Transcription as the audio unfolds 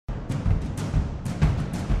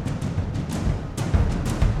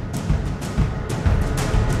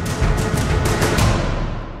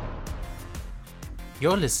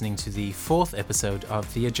You're listening to the fourth episode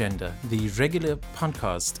of The Agenda, the regular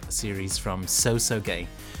podcast series from So Gay.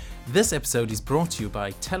 This episode is brought to you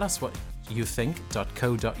by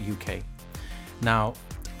telluswhatyouthink.co.uk. Now,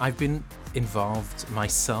 I've been involved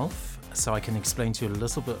myself, so I can explain to you a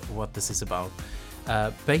little bit what this is about.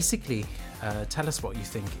 Basically, Tell Us What You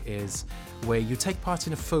Think is where you take part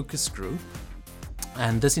in a focus group,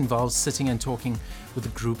 and this involves sitting and talking with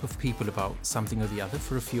a group of people about something or the other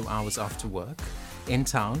for a few hours after work, in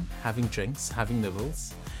town, having drinks, having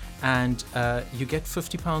nibbles, and you get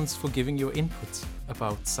 £50 for giving your input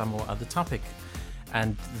about some or other topic.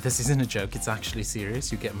 And this isn't a joke, it's actually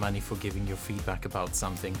serious. You get money for giving your feedback about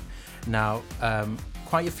something. Now,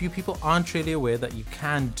 quite a few people aren't really aware that you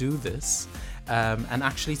can do this, and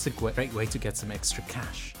actually it's a great way to get some extra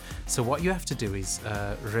cash. So what you have to do is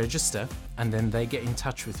register, and then they get in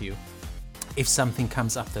touch with you if something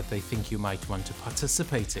comes up that they think you might want to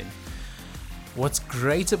participate in. What's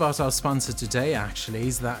great about our sponsor today actually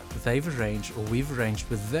is that we've arranged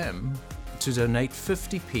with them to donate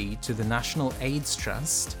 50p to the National AIDS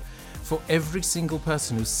Trust for every single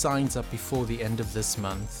person who signs up before the end of this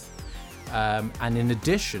month. And in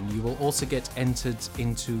addition, you will also get entered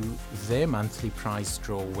into their monthly prize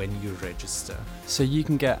draw when you register. So you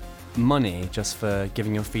can get money just for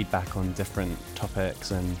giving your feedback on different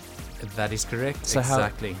topics and... That is correct, so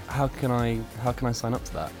exactly. How can I sign up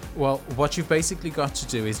to that? Well, what you've basically got to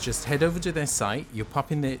do is just head over to their site. You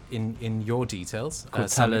pop in in your details.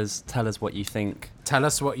 Tell us what you think.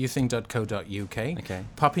 Telluswhatyouthink.co.uk. Okay.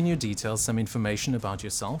 Pop in your details, some information about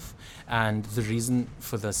yourself, and the reason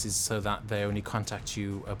for this is so that they only contact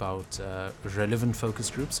you about relevant focus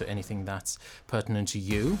groups, so anything that's pertinent to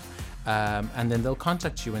you, and then they'll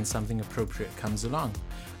contact you when something appropriate comes along.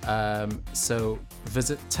 So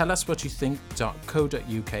visit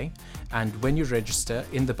telluswhatyouthink.co.uk, and when you register,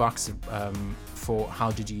 in the box for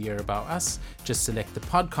how did you hear about us, just select the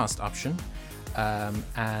podcast option,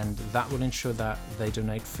 and that will ensure that they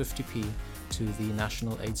donate 50p to the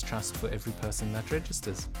National AIDS Trust for every person that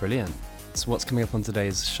registers. Brilliant. So what's coming up on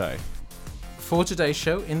today's show? For today's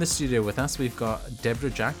show, in the studio with us, we've got Deborah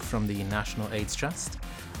Jack from the National AIDS Trust,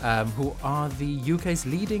 who are the UK's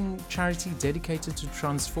leading charity dedicated to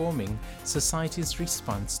transforming society's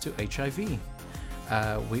response to HIV.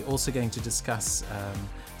 We're also going to discuss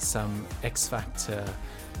some X Factor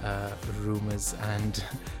rumours and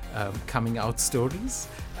coming out stories,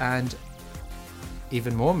 and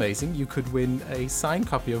even more amazing, you could win a signed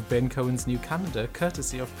copy of Ben Cohen's new calendar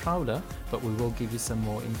courtesy of Prowler, but we will give you some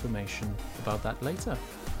more information about that later.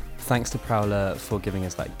 Thanks to Prowler for giving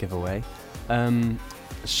us that giveaway.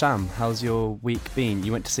 Sham, how's your week been?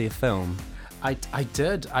 You went to see a film. I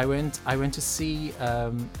did. I went to see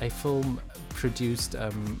a film produced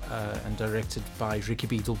and directed by Ricky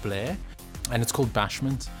Beadle Blair, and it's called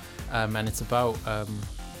Bashment, and it's about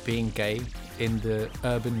being gay in the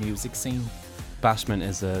urban music scene. Bashment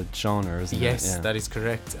is a genre, isn't it? Yes, that is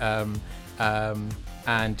correct. And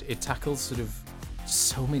it tackles sort of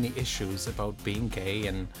so many issues about being gay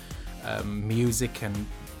and music and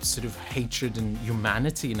sort of hatred and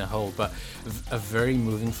humanity in a whole, but a very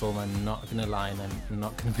moving film. I'm not going to lie, and I'm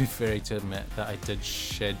not going to be afraid to admit that I did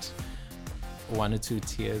shed one or two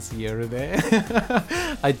tears here or there.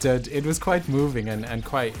 I did. It was quite moving and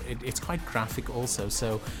it's quite graphic also,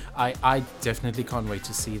 so I definitely can't wait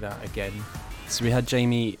to see that again. So we had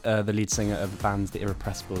Jamie, the lead singer of the band The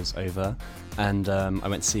Irrepressibles, over, and I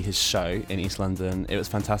went to see his show in East London. It was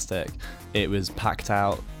fantastic. It was packed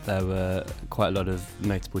out. There were quite a lot of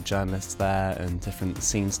notable journalists there and different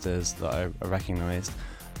scenesters that I recognised,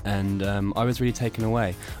 and I was really taken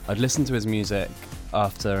away. I'd listened to his music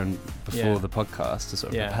after and before the podcast to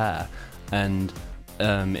sort of prepare, and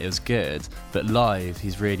it was good, but live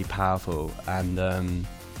he's really powerful, and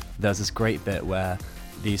there's this great bit where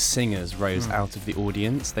these singers rose out of the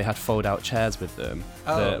audience. They had fold-out chairs with them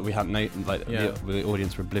that we hadn't the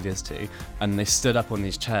audience were oblivious to, and they stood up on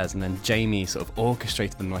these chairs, and then Jamie sort of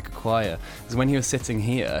orchestrated them like a choir. Because when he was sitting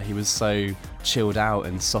here, he was so chilled out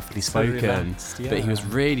and softly spoken, relaxed, but he was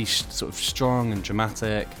really sort of strong and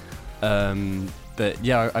dramatic. But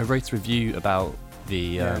yeah, I wrote a review about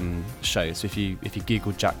the show. So if you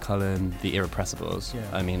Google Jack Cullen, The Irrepressibles,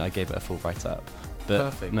 I mean, I gave it a full write-up.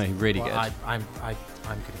 But perfect. No, really good.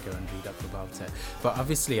 I'm going to go and read up about it. But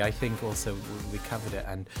obviously, I think also we covered it,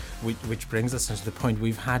 and which brings us to the point.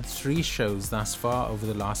 We've had 3 shows thus far over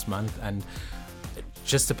the last month, and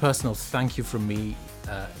just a personal thank you from me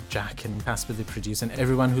Jack and Casper, the producer, and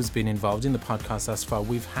everyone who's been involved in the podcast thus far.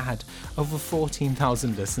 We've had over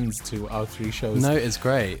 14,000 listens to our 3 shows. No, it's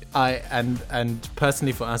great. And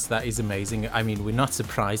personally for us, that is amazing. I mean, we're not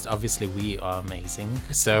surprised. Obviously, we are amazing.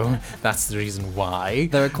 So that's the reason why.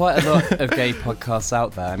 There are quite a lot of gay podcasts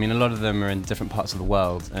out there. I mean, a lot of them are in different parts of the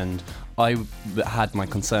world, and I had my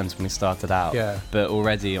concerns when we started out, but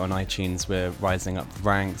already on iTunes we're rising up the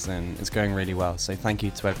ranks and it's going really well. So thank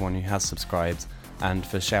you to everyone who has subscribed and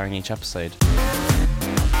for sharing each episode.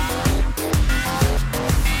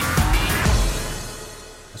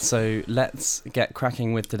 So let's get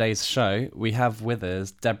cracking with today's show. We have with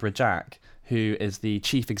us Deborah Jack, who is the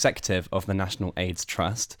Chief Executive of the National AIDS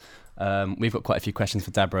Trust. We've got quite a few questions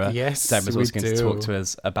for Deborah. Yes, Deborah's also going do. to talk to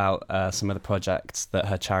us about some of the projects that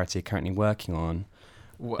her charity are currently working on.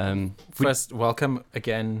 First, welcome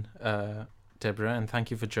again, Deborah, and thank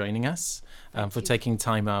you for joining us, for taking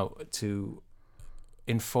time out to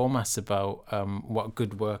inform us about what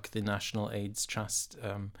good work the National AIDS Trust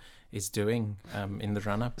is doing in the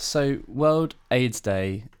run-up. So World AIDS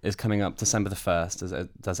Day is coming up December the 1st, as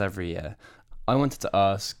it does every year. I wanted to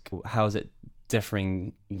ask, how is it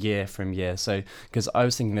differing year from year? So, because I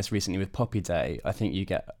was thinking this recently with Poppy Day, I think you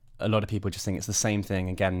get a lot of people just think it's the same thing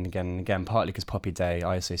again and again and again, partly because Poppy Day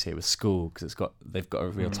I associate with school, because they've got a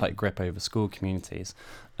real tight grip over school communities.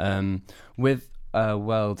 With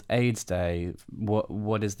World AIDS Day,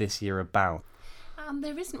 what is this year about?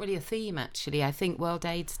 There isn't really a theme, actually. I think World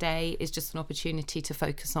AIDS Day is just an opportunity to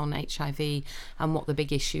focus on HIV and what the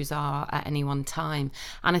big issues are at any one time.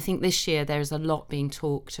 And I think this year there's a lot being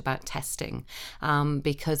talked about testing,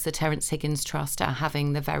 because the Terence Higgins Trust are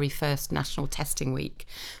having the very first National Testing Week,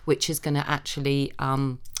 which is going to actually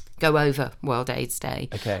go over World AIDS Day.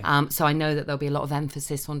 Okay. So I know that there'll be a lot of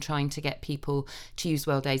emphasis on trying to get people to use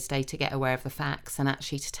World AIDS Day to get aware of the facts and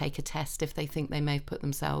actually to take a test if they think they may have put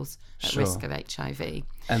themselves at risk of HIV.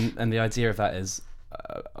 And the idea of that is,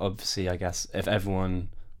 obviously, I guess, if everyone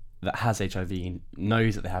that has HIV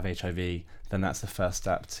knows that they have HIV, then that's the first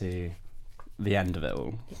step to the end of it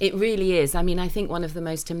all. It really is. I mean, I think one of the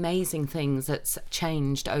most amazing things that's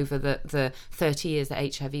changed over the 30 years that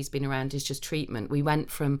HIV's been around is just treatment. We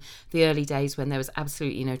went from the early days when there was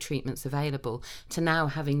absolutely no treatments available to now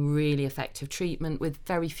having really effective treatment with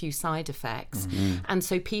very few side effects. And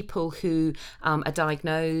so people who are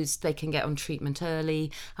diagnosed, they can get on treatment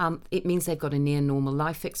early. It means they've got a near normal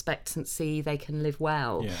life expectancy. They can live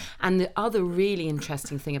well. And the other really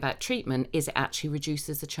interesting thing about treatment is it actually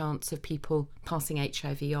reduces the chance of people passing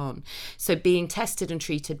HIV on. So being tested and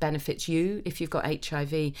treated benefits you if you've got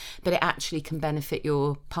HIV, but it actually can benefit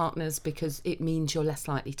your partners because it means you're less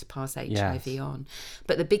likely to pass HIV on.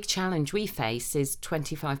 But the big challenge we face is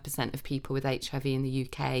 25% of people with HIV in the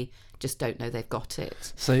UK just don't know they've got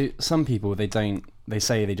it. So some people, they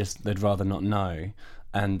say they'd rather not know,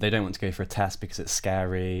 and they don't want to go for a test because it's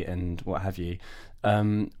scary and what have you.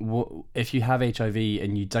 If you have HIV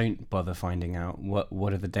and you don't bother finding out,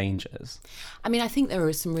 what are the dangers? I mean, I think there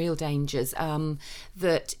are some real dangers,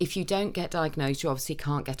 that if you don't get diagnosed, you obviously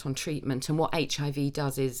can't get on treatment. And what HIV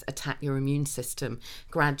does is attack your immune system,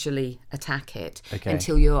 gradually attack it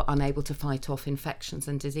until you're unable to fight off infections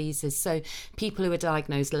and diseases. So people who are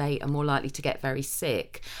diagnosed late are more likely to get very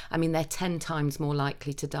sick. I mean, they're 10 times more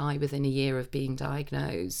likely to die within a year of being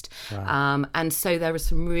diagnosed. Wow. And so there are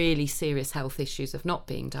some really serious health issues of not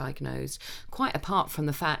being diagnosed, quite apart from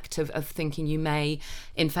the fact of thinking you may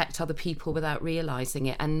infect other people without realising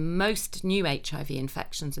it. And most new HIV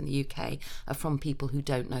infections in the UK are from people who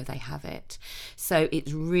don't know they have it. So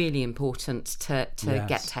it's really important to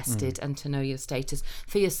get tested and to know your status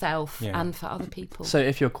for yourself and for other people. So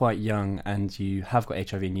if you're quite young and you have got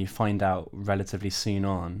HIV and you find out relatively soon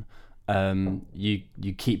on,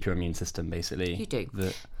 you keep your immune system, basically. You do.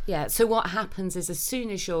 Yeah, so what happens is as soon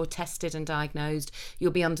as you're tested and diagnosed,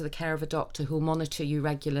 you'll be under the care of a doctor who'll monitor you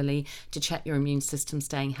regularly to check your immune system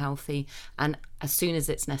staying healthy. And as soon as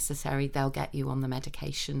it's necessary, they'll get you on the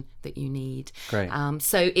medication that you need. Great.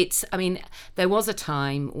 So there was a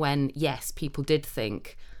time when, yes, people did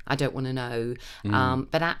think, I don't want to know.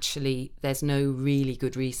 But actually, there's no really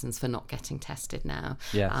good reasons for not getting tested now.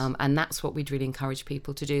 Yes. And that's what we'd really encourage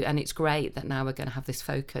people to do. And it's great that now we're going to have this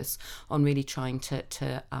focus on really trying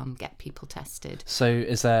to get people tested. So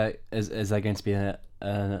is there going to be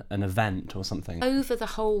an event or something? Over the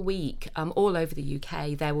whole week, all over the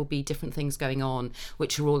UK, there will be different things going on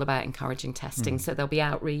which are all about encouraging testing. So there'll be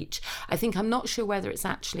outreach. I think, I'm not sure whether it's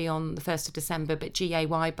actually on the 1st of December, but GAY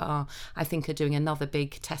Bar, I think, are doing another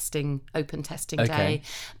big open testing day.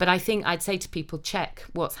 But I think I'd say to people, check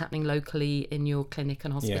what's happening locally in your clinic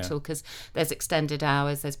and hospital, because there's extended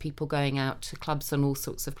hours, there's people going out to clubs and all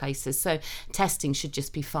sorts of places. So testing should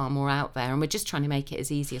just be far more out there, and we're just trying to make it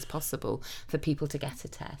as easy as possible for people to get a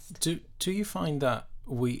test. Do you find that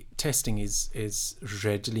testing is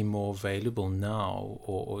readily more available now,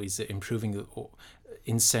 or is it improving? Or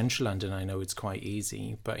in central London, I know it's quite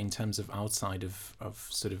easy, but in terms of outside of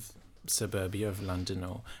sort of suburbia of London,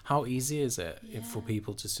 or how easy is it for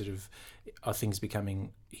people to sort of, are things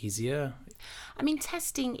becoming easier? I mean,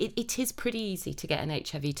 testing, it is pretty easy to get an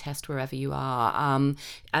HIV test wherever you are.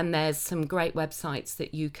 And there's some great websites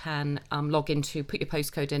that you can log into, put your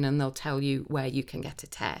postcode in, and they'll tell you where you can get a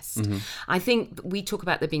test. I think we talk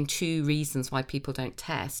about there being two reasons why people don't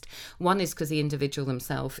test. One is because the individual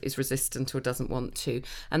themselves is resistant or doesn't want to.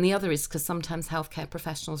 And the other is because sometimes healthcare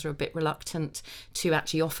professionals are a bit reluctant to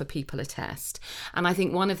actually offer people a test. And I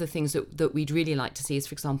think one of the things that we'd really like to see is,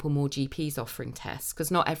 for example, more GPs offering tests, because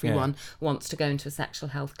not everyone wants to go into a sexual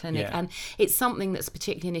health clinic. And it's something that's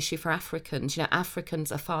particularly an issue for Africans. You know,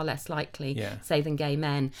 Africans are far less likely, say, than gay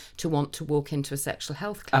men to want to walk into a sexual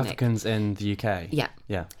health clinic. Africans in the UK?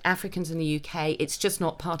 Yeah. Africans in the UK, it's just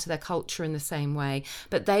not part of their culture in the same way,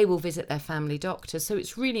 but they will visit their family doctor. So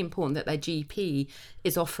it's really important that their GP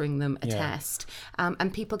is offering them a test,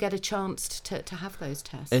 and people get a chance to have those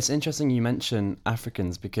tests. It's interesting you mention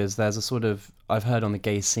Africans, because there's a sort of, I've heard on the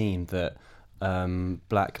gay scene that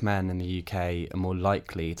black men in the UK are more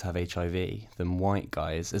likely to have HIV than white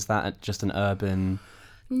guys. Is that just an urban...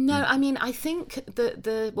 No, I mean, I think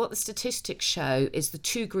what the statistics show is the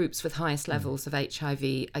two groups with highest levels of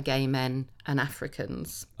HIV are gay men and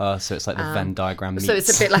Africans. So it's like the Venn diagram mix. So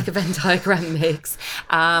it's a bit like a Venn diagram mix.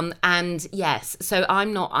 And yes, so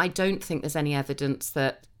I don't think there's any evidence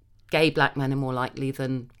that gay black men are more likely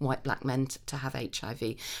than white black men to have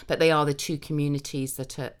HIV, but they are the two communities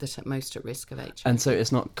that are most at risk of HIV. And so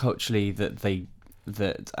it's not culturally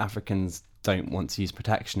that Africans don't want to use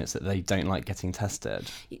protection, it's that they don't like getting tested.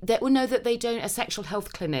 That they don't. A sexual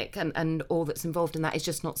health clinic and all that's involved in that is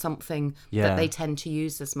just not something that they tend to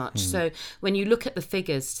use as much. So when you look at the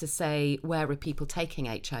figures to say where are people taking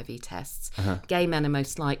HIV tests, gay men are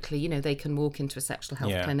most likely, they can walk into a sexual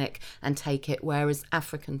health clinic and take it, whereas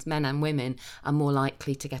Africans, men and women, are more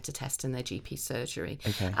likely to get a test in their GP surgery.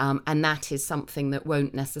 And that is something that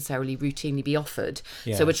won't necessarily routinely be offered.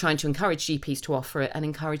 So we're trying to encourage GPs to offer it and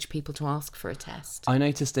encourage people to ask for a test. I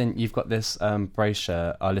noticed you've got this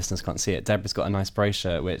brochure, our listeners can't see it, Deborah's got a nice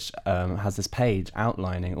brochure which has this page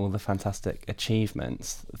outlining all the fantastic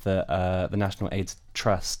achievements that the National AIDS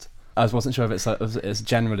Trust, I wasn't sure if it's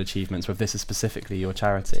general achievements or if this is specifically your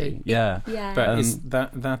charity.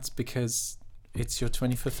 But that's because it's your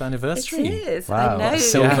 25th anniversary. It is. Wow. I know.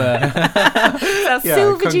 Silver. Our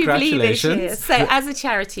silver jubilee this year. Congratulations. So as a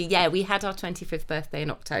charity, we had our 25th birthday in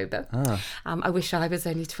October. I wish I was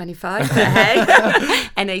only 25, but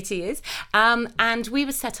hey, NAT is. And we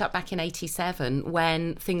were set up back in 87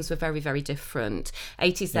 when things were very, very different.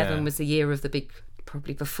 87 was the year of the big,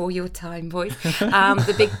 probably before your time, boys,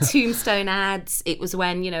 the big tombstone ads. It was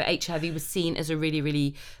when, HIV was seen as a really,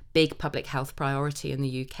 really big public health priority in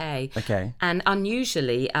the UK. And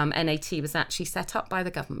unusually, NAT was actually set up by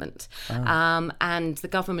the government. And the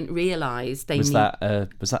government realised they was that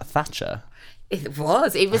Thatcher? It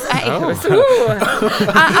was. I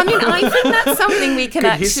mean, I think that's something we can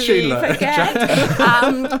actually forget.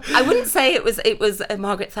 I wouldn't say it was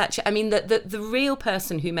Margaret Thatcher. I mean, the real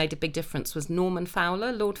person who made a big difference was Norman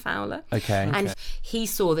Fowler, Lord Fowler. And he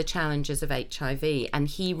saw the challenges of HIV and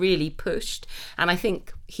he really pushed. And I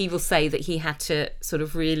think he will say that he had to sort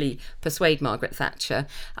of really persuade Margaret Thatcher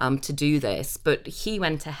to do this. But he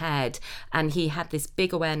went ahead and he had this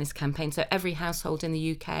big awareness campaign. So every household in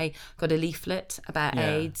the UK got a leaflet about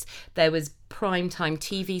AIDS. There was primetime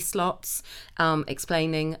TV slots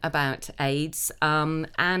explaining about AIDS.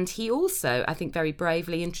 And he also, I think very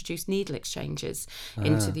bravely, introduced needle exchanges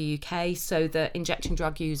into the UK so that injecting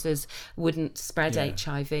drug users wouldn't spread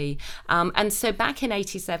HIV. And so back in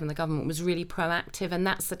 87, the government was really proactive, and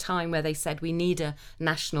that's the time where they said we need a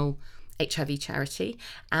national HIV charity,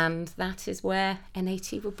 and that is where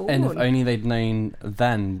NAT were born. And if only they'd known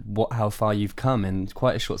then how far you've come in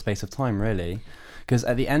quite a short space of time, really. Because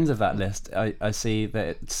at the end of that list, I see that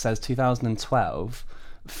it says 2012,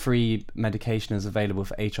 free medication is available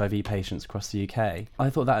for HIV patients across the UK.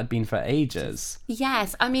 I thought that had been for ages.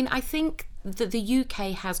 Yes, I mean, I think the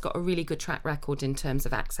UK has got a really good track record in terms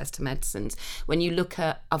of access to medicines. When you look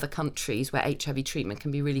at other countries where HIV treatment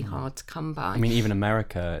can be really hard to come by. I mean, even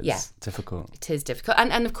America, it's difficult. It is difficult.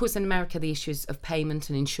 And of course, in America, the issues of payment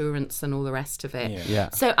and insurance and all the rest of it. Yeah.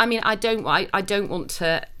 So, I mean, I don't want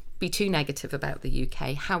to be too negative about the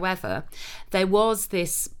UK. However, there was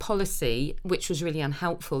this policy which was really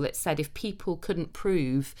unhelpful that said if people couldn't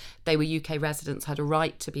prove they were UK residents, had a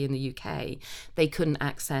right to be in the UK, they couldn't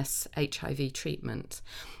access HIV treatment.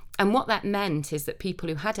 And what that meant is that people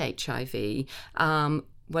who had HIV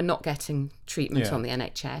were not getting treatment on the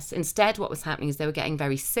NHS. Instead, what was happening is they were getting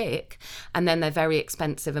very sick, and then their very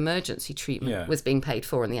expensive emergency treatment was being paid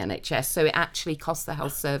for in the NHS. So it actually cost the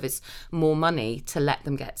health service more money to let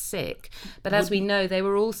them get sick. But as we know, they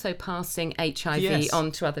were also passing HIV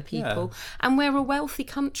on to other people. And we're a wealthy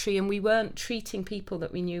country, and we weren't treating people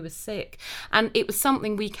that we knew were sick. And it was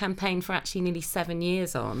something we campaigned for actually nearly 7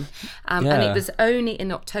 years on. And it was only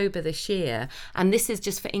in October this year, and this is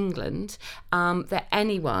just for England, that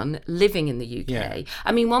anyone living in the UK.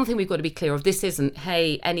 I mean, one thing we've got to be clear of, this isn't,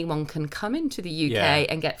 hey, anyone can come into the UK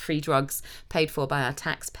and get free drugs paid for by our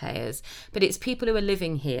taxpayers, but it's people who are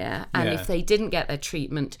living here, and if they didn't get their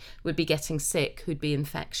treatment, would be getting sick, who'd be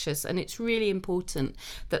infectious. And it's really important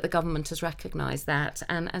that the government has recognised that.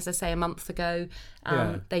 And as I say, a month ago,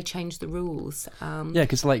 they changed the rules.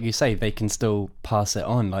 Because like you say, they can still pass it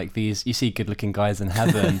on. Like these, you see good-looking guys in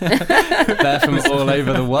heaven. They're from all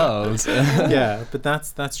over the world. But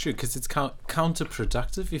that's true, because it's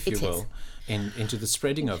counterproductive, if you will, into the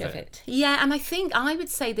spreading of it. Yeah, and I would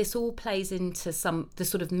say this all plays into the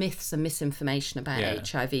sort of myths and misinformation about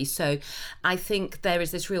HIV. So I think there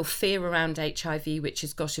is this real fear around HIV, which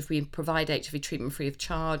is, gosh, if we provide HIV treatment free of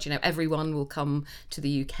charge, everyone will come to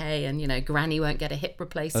the UK, and Granny won't get a hip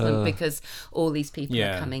replacement because all these people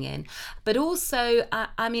are coming in. But also,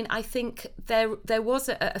 I think there was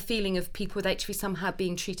a feeling of people with HIV somehow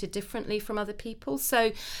being treated differently from other people.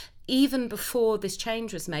 So even before this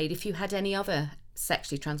change was made, if you had any other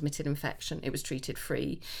sexually transmitted infection, it was treated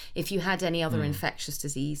free. If you had any other infectious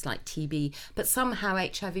disease like TB, but somehow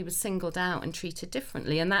HIV was singled out and treated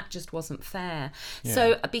differently, and that just wasn't fair.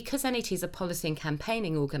 So because NAT is a policy and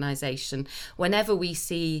campaigning organisation, whenever we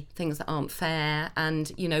see things that aren't fair,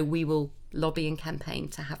 and we will lobby and campaign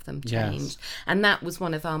to have them changed. And that was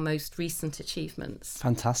one of our most recent achievements.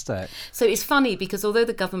 Fantastic. So it's funny because although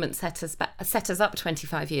the government set us up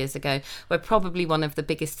 25 years ago, we're probably one of the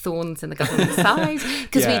biggest thorns in the government's side,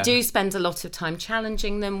 because we do spend a lot of time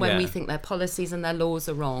challenging them when we think their policies and their laws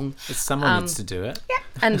are wrong. But someone needs to do it.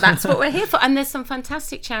 And that's what we're here for. And there's some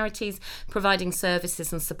fantastic charities providing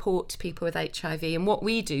services and support to people with HIV, and what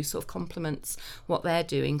we do sort of complements what they're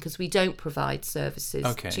doing, because we don't provide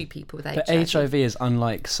services to people with HIV. But HIV is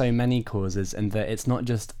unlike so many causes in that it's not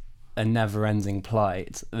just a never-ending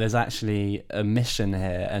plight. There's actually a mission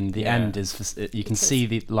here, and the end is you can see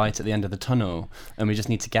the light at the end of the tunnel, and we just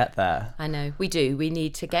need to get there. I know, we do. We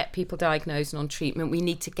need to get people diagnosed and on treatment. We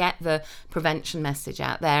need to get the prevention message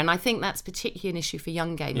out there, and I think that's particularly an issue for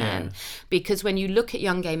young gay men, because when you look at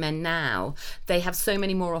young gay men now, they have so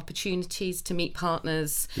many more opportunities to meet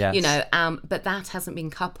partners, but that hasn't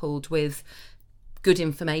been coupled with good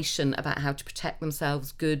information about how to protect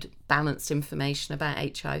themselves, good balanced information about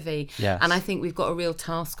HIV. And I think we've got a real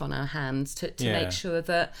task on our hands to make sure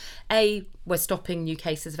that we're stopping new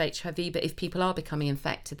cases of HIV, but if people are becoming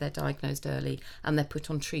infected, they're diagnosed early and they're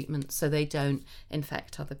put on treatment so they don't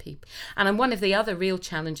infect other people. And one of the other real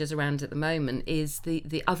challenges around at the moment is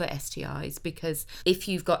the other STIs, because if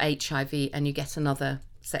you've got HIV and you get another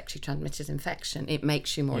sexually transmitted infection, it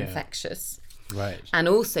makes you more infectious. Right. And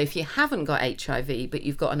also, if you haven't got HIV but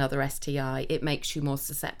you've got another STI, it makes you more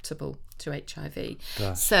susceptible to HIV.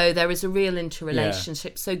 Gosh. So there is a real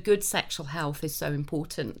interrelationship. So good sexual health is so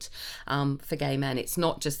important for gay men. It's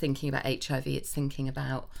not just thinking about HIV, it's thinking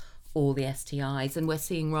about all the STIs, and we're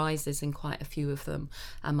seeing rises in quite a few of them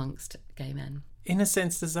amongst gay men. In a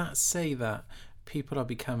sense, does that say that people are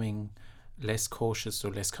becoming less cautious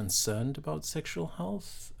or less concerned about sexual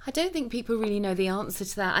health? I don't think people really know the answer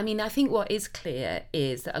to that. I mean, I think what is clear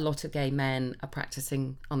is that a lot of gay men are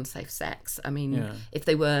practicing unsafe sex. I mean, if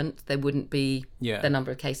they weren't, there wouldn't be the number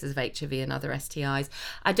of cases of HIV and other STIs.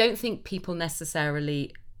 I don't think people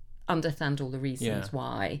necessarily understand all the reasons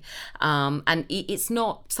why, and it's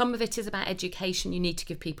not, some of it is about education. You need to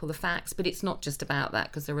give people the facts, but it's not just about that,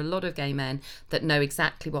 because there are a lot of gay men that know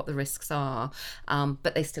exactly what the risks are,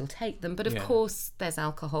 but they still take them. But of course there's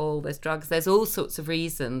alcohol, there's drugs, there's all sorts of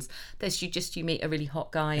reasons. There's you meet a really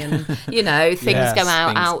hot guy and things go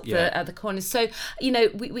out the corners. So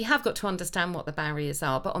we have got to understand what the barriers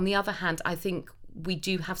are, but on the other hand, I think we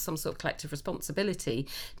do have some sort of collective responsibility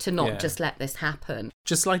to not just let this happen.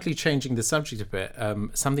 Just slightly changing the subject a bit,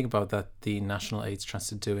 something about that the National AIDS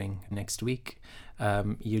Trust are doing next week.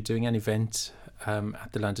 You're doing an event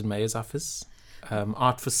at the London Mayor's office,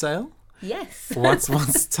 Art for Sale. Yes.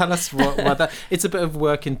 Tell us what that. It's a bit of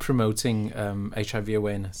work in promoting HIV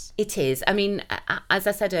awareness. It is. I mean, as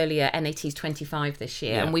I said earlier, NAT's 25 this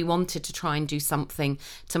year, and we wanted to try and do something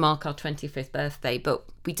to mark our 25th birthday, but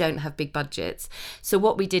we don't have big budgets. So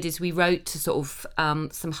what we did is we wrote to sort of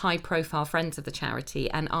some high-profile friends of the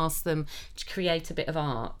charity and asked them to create a bit of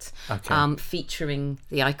art featuring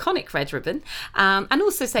the iconic red ribbon, and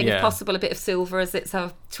also saying, if possible, a bit of silver as it's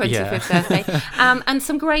our 25th birthday. And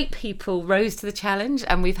some great people rose to the challenge,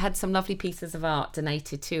 and we've had some lovely pieces of art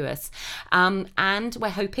donated to us. And we're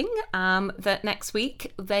hoping that next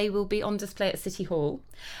week they will be on display at City Hall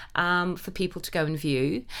for people to go and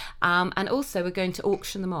view. And also we're going to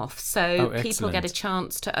auction them off. So people get a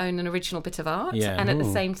chance to own an original bit of art and at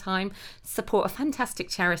the same time support a fantastic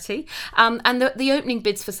charity. And the opening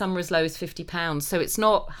bids for some are as low as £50. So it's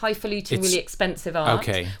not highfalutin, really expensive art.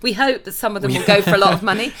 Okay. We hope that some of them will go for a lot of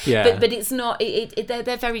money, but it's not.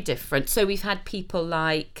 They're very different. So we've had people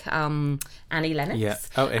like Annie Lennox. Yeah.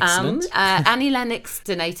 Oh, excellent. Annie Lennox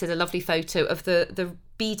donated a lovely photo of the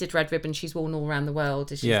beaded red ribbon she's worn all around the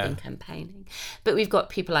world as she's been campaigning. But we've got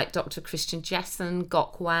people like Dr. Christian Jessen,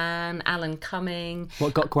 Gok Wan, Alan Cumming.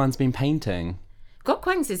 What Gok Wan's been painting? Gok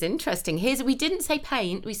Wan's is interesting. We didn't say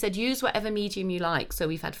paint, we said use whatever medium you like. So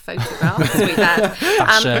we've had photographs, we've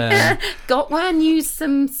had Gok Wan used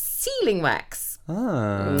some sealing wax.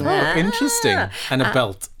 Oh, interesting. And a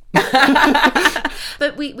belt.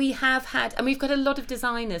 But we have had, and we've got a lot of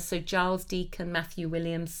designers, so Giles Deacon, Matthew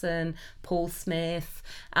Williamson, Paul Smith,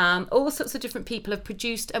 all sorts of different people have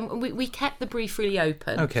produced, and we kept the brief really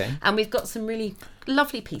open. Okay. And we've got some really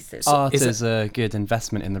lovely pieces. Art is a good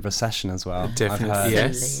investment in the recession as well. Definitely,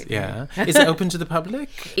 yes. Yeah. Is it open to the public?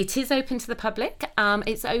 It is open to the public.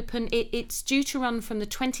 It's open. It's due to run from the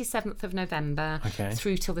 27th of November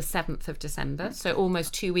through till the 7th of December. So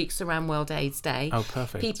almost 2 weeks around World AIDS Day. Oh,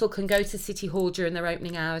 perfect. People can go to City Hall during their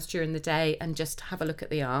opening hours during the day and just have a look at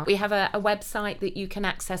the art. We have a website that you can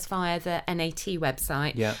access via the NAT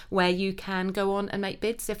website, where you can go on and make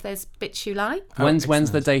bids if there's bits you like.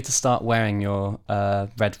 When's the day to start wearing your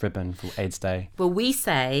red ribbon for AIDS Day? Well, we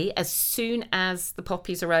say as soon as the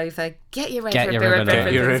poppies are over, get your red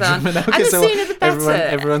ribbons on. Okay, and the sooner the better.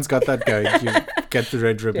 Everyone's got that going. You get the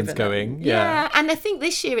red ribbons going. Yeah, and I think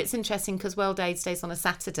this year it's interesting because World AIDS Day is on a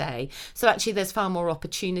Saturday, so actually there's far more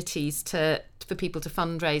opportunities for people to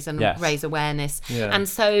fundraise and raise awareness. Yeah. And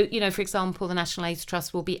so, for example, the National AIDS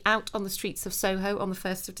Trust will be out on the streets of Soho on the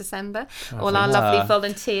 1st of December. All our lovely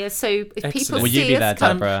volunteers. So if people will you see be us there,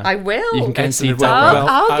 come, Deborah? I will. You can go and see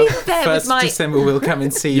I'll be there with my... 1st December we'll come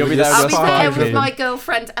and see you. You'll be there I'll be there with my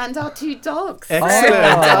girlfriend and our 2 dogs.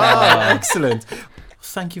 Excellent. Excellent.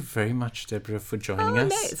 Thank you very much, Deborah, for joining us.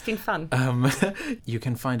 No, it's been fun. You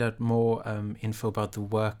can find out more info about the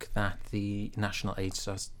work that the National AIDS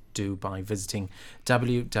Trust do by visiting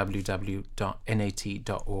www.nat.org.uk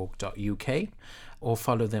or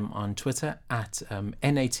follow them on Twitter at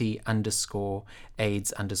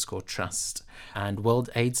NAT_AIDS_trust. And World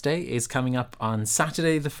AIDS Day is coming up on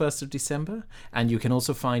Saturday, the 1st of December. And you can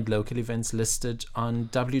also find local events listed on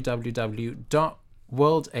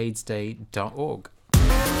www.worldaidsday.org.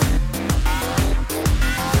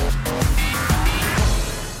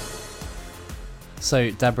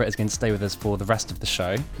 So Deborah is going to stay with us for the rest of the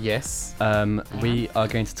show. Yes. We are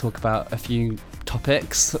going to talk about a few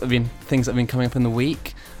topics, things that have been coming up in the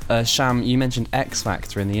week. Sham, you mentioned X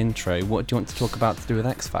Factor in the intro. What do you want to talk about to do with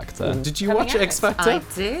X Factor? Did you watch X Factor? I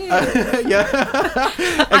did. Yeah.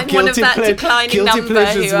 I'm one of that declining number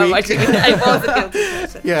who am watching it. It was a guilty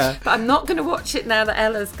pleasure. Yeah. But I'm not going to watch it now that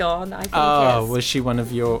Ella's gone. I think was she one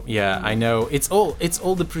of your... Yeah, I know. It's all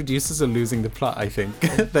the producers are losing the plot, I think.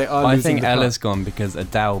 They are I losing think the Ella's plot. gone because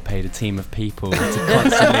Adele paid a team of people to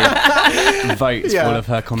constantly vote for all of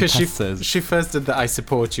her competitors. She first did the I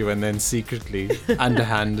support you and then secretly,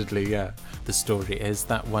 underhandedly, The story is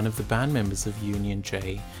that one of the band members of Union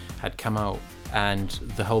J had come out, and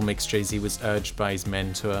the whole mixed Jay-Z was urged by his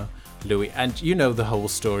mentor, Louis. And you know the whole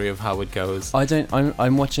story of how it goes.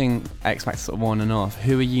 I'm watching X Factor sort of on and off.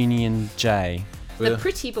 Who are Union J? The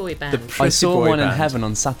Pretty Boy Band. I saw Boy one in Band. Heaven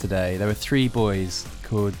on Saturday. There were 3 boys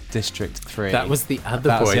called District 3. That was the other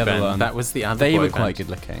That was boy the other band. one. That was the other They boy were band. quite good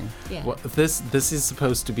looking. Yeah. Well, this is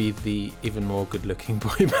supposed to be the even more good-looking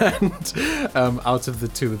boy band out of the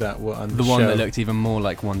 2 that were on The the one show. that looked even more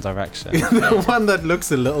like One Direction. The one that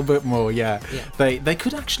looks a little bit more, yeah. Yeah. They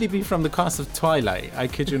could actually be from the cast of Twilight. I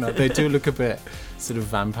kid you not. They do look a bit sort of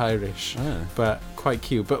vampirish, Oh. but quite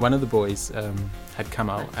cute. But one of the boys had come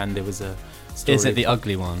out, and there was a story. Is it the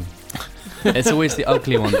ugly one? It's always the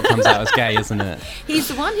ugly one that comes out as gay, isn't it? He's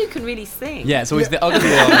the one who can really sing. Yeah, it's always the ugly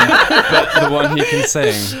one, but the one who can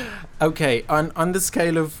sing. Okay, on the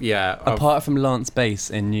scale of Apart from Lance Bass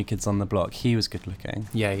in New Kids on the Block, he was good looking.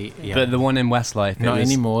 yeah. But the one in Westlife, Not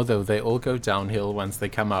anymore though. They all go downhill once they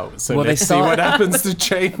come out. So Well, let's see what happens to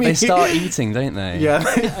Jamie. They start eating, don't they?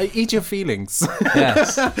 Yeah, eat your feelings.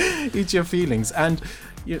 Yes. Eat your feelings, and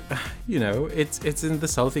you know, it's in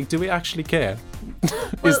this whole thing. Do we actually care?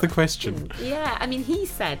 Is the question. Yeah, I mean, he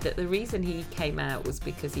said that the reason he came out was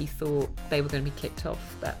because he thought they were going to be kicked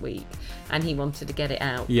off that week, and he wanted to get it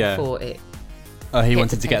out before it. Oh, he Get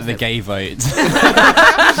wanted to get the defensive. gay vote.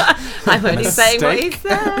 I'm only saying what he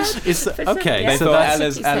Mistake? said. Okay, They so thought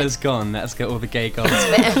that's what he Ella's gone. Let's get all the gay girls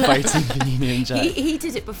voting for Union Jack. He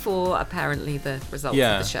did it before, apparently, the results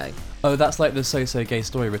Yeah. of the show. Oh, that's like the So Gay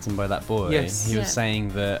story written by that boy. Yes. He was Yeah. saying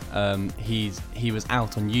that he was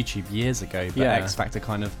out on YouTube years ago, but Yeah. X Factor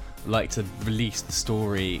kind of liked to release the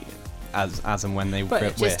story as and when they But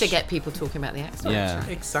wish. Just to get people talking about the X Factor. Yeah.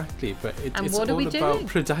 exactly, but And it's what are all we about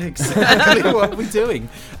doing? exactly what are we doing.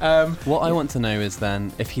 What I want to know is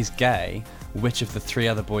then, if he's gay, which of the 3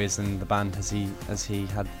 other boys in the band has he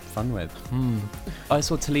had fun with? I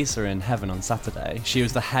saw Talisa in Heaven on Saturday. She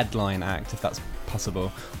was the headline act, if that's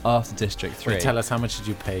possible, after District 3. Tell us, how much did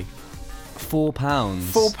you pay? £4.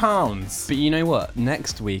 £4. But you know what?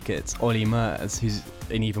 Next week it's Ollie Murs, who's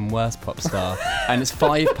an even worse pop star, and it's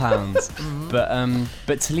 £5.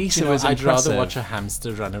 But Talisa You know, was I'd impressive. rather watch a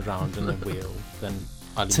hamster run around in a wheel than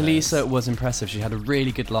Ali Talisa Murs. was impressive. She had a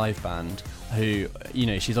really good live band who, you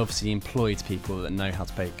know, she's obviously employed people that know how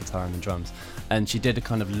to play guitar and the drums. And she did a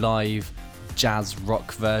kind of live jazz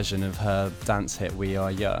rock version of her dance hit We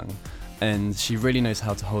Are Young. And she really knows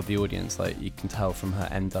how to hold the audience. Like, you can tell from her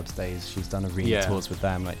N-Dubs days, she's done arena tours with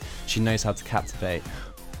them. Like, she knows how to captivate.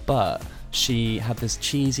 But she had this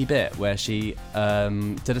cheesy bit where she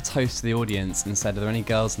did a toast to the audience and said, "Are there any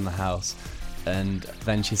girls in the house?" And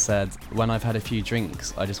then she said, "When I've had a few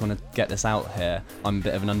drinks, I just want to get this out here. I'm a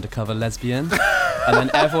bit of an undercover lesbian." And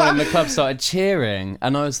then everyone in the club started cheering.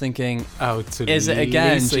 And I was thinking, Oh, is it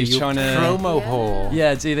again? Lisa, She's you trying to... promo whore.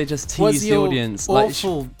 yeah, do they just Was tease the your audience?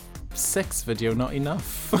 awful sex video not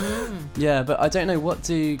enough? Yeah, but I don't know, what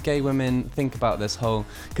do gay women think about this whole...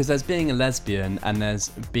 Because there's being a lesbian and there's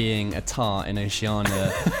being a tar in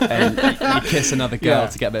Oceania and you kiss another girl Yeah.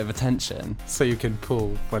 to get a bit of attention. So you can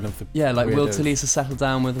pull one of the Yeah, like, will weirdos. Talisa settle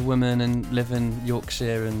down with a woman and live in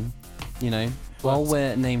Yorkshire and, you know... While What?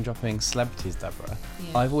 we're name-dropping celebrities, Deborah,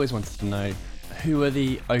 Yeah. I've always wanted to know, who are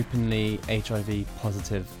the openly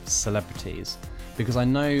HIV-positive celebrities? Because I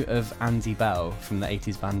know of Andy Bell from the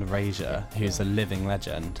 80s band Erasure, who's a living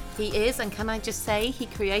legend. He is, and can I just say, he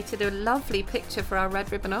created a lovely picture for our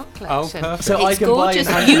Red Ribbon Art Oh, collection. perfect. So It's I can gorgeous.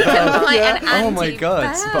 buy an Andy You can Bell. buy an Andy Oh my god!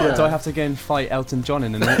 Bell. But do I have to go and fight Elton John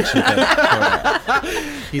in an auction bid for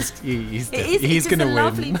it? He's It's gonna a win.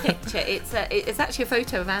 lovely picture. It's actually a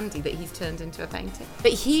photo of Andy that he's turned into a painting.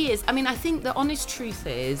 But he is. I mean, I think the honest truth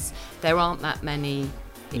is there aren't that many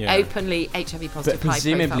Yeah. openly HIV positive. But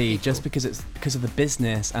presumably, high-profile just people. because of the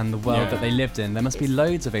business and the world that they Yeah. lived in, there must be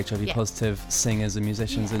loads of HIV Yeah. positive singers and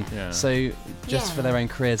musicians, and Yeah. so just for Yeah. their own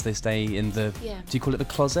careers, they stay in the. Yeah. Do you call it the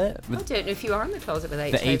closet? I don't know if you are in the closet with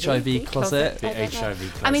HIV. HIV closet. The I don't know. HIV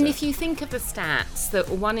closet. I mean, if you think of the stats that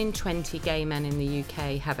 1 in 20 gay men in the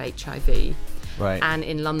UK have HIV, Right. and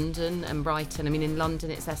in London and Brighton, I mean, in London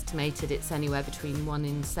it's estimated it's anywhere between 1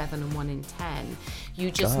 in 7 and 1 in 10. You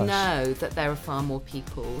just Gosh. know that there are far more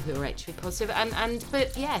people who are HIV positive, and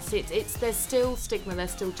but yes, it's there's still stigma,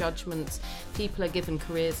 there's still judgments. People are given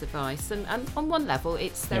careers advice, and on one level,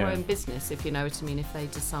 it's their Yeah. own business, if you know what I mean. If they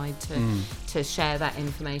decide to share that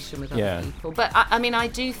information with Yeah. other people, but I mean, I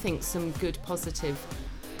do think some good positive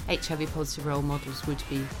HIV positive role models would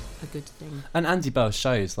be a good thing. And Andy Bell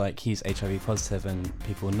shows like he's HIV positive, and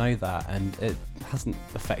people know that, and it hasn't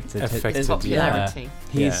affected his Popularity.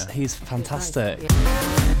 He's fantastic.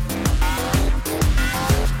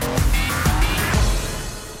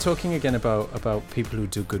 Talking again about people who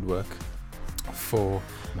do good work. for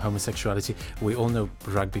homosexuality. We all know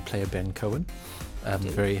rugby player Ben Cohen.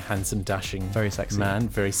 Very handsome, dashing, Very sexy man,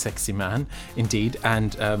 very sexy man indeed,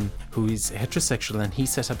 and who is heterosexual, and he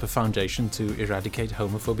set up a foundation to eradicate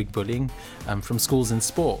homophobic bullying from schools and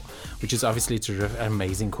sport, which is obviously an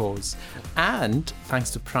amazing cause. And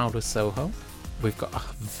thanks to Prowler Soho, we've got a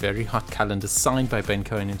very hot calendar signed by Ben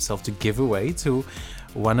Cohen himself to give away to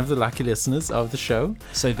one of the lucky listeners of the show.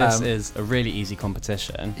 So this is a really easy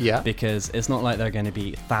competition, because it's not like there are going to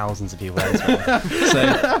be thousands of people entering.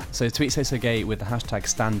 so tweet SoSoGay with the hashtag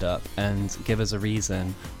 #standup and give us a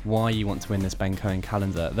reason why you want to win this Ben Cohen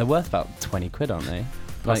calendar. They're worth about 20 quid, aren't they?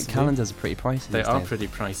 Like, calendars are pretty pricey. They are pretty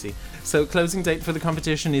pricey. So closing date for the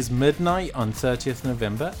competition is midnight on 30th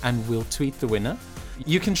November, and we'll tweet the winner.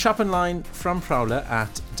 You can shop online from Prowler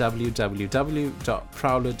at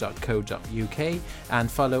www.prowler.co.uk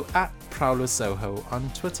and follow at Prowler Soho on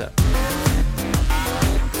Twitter.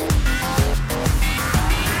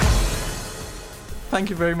 Thank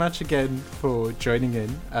you very much again for joining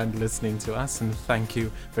in and listening to us, and thank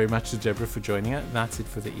you very much to Deborah for joining us. That's it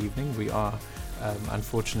for the evening. We are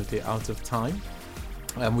unfortunately out of time.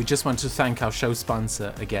 We just want to thank our show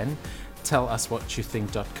sponsor again,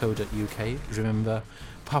 telluswhatyoutthink.co.uk. Remember,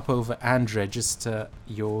 pop over and register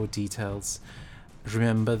your details.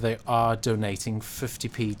 Remember, they are donating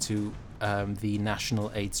 50p to the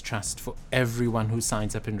National AIDS Trust for everyone who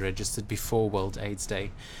signs up and registered before World AIDS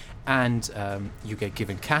Day. And you get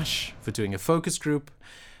given cash for doing a focus group.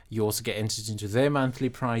 You also get entered into their monthly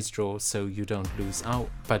prize draw, so you don't lose out.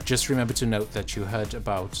 But just remember to note that you heard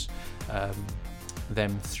about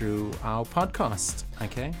them through our podcast,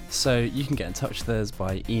 okay? So you can get in touch with us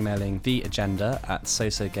by emailing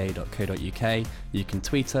theagenda@sosogay.co.uk. You can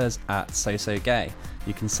tweet us at sosogay.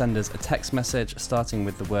 You can send us a text message starting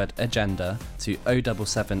with the word agenda to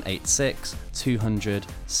 07786 200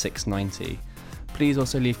 690. Please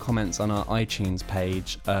also leave comments on our iTunes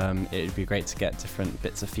page. It would be great to get different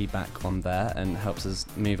bits of feedback on there, and helps us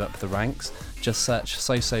move up the ranks. Just search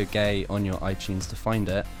SoSoGay on your iTunes to find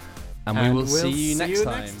it. And we will see you next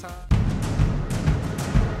time.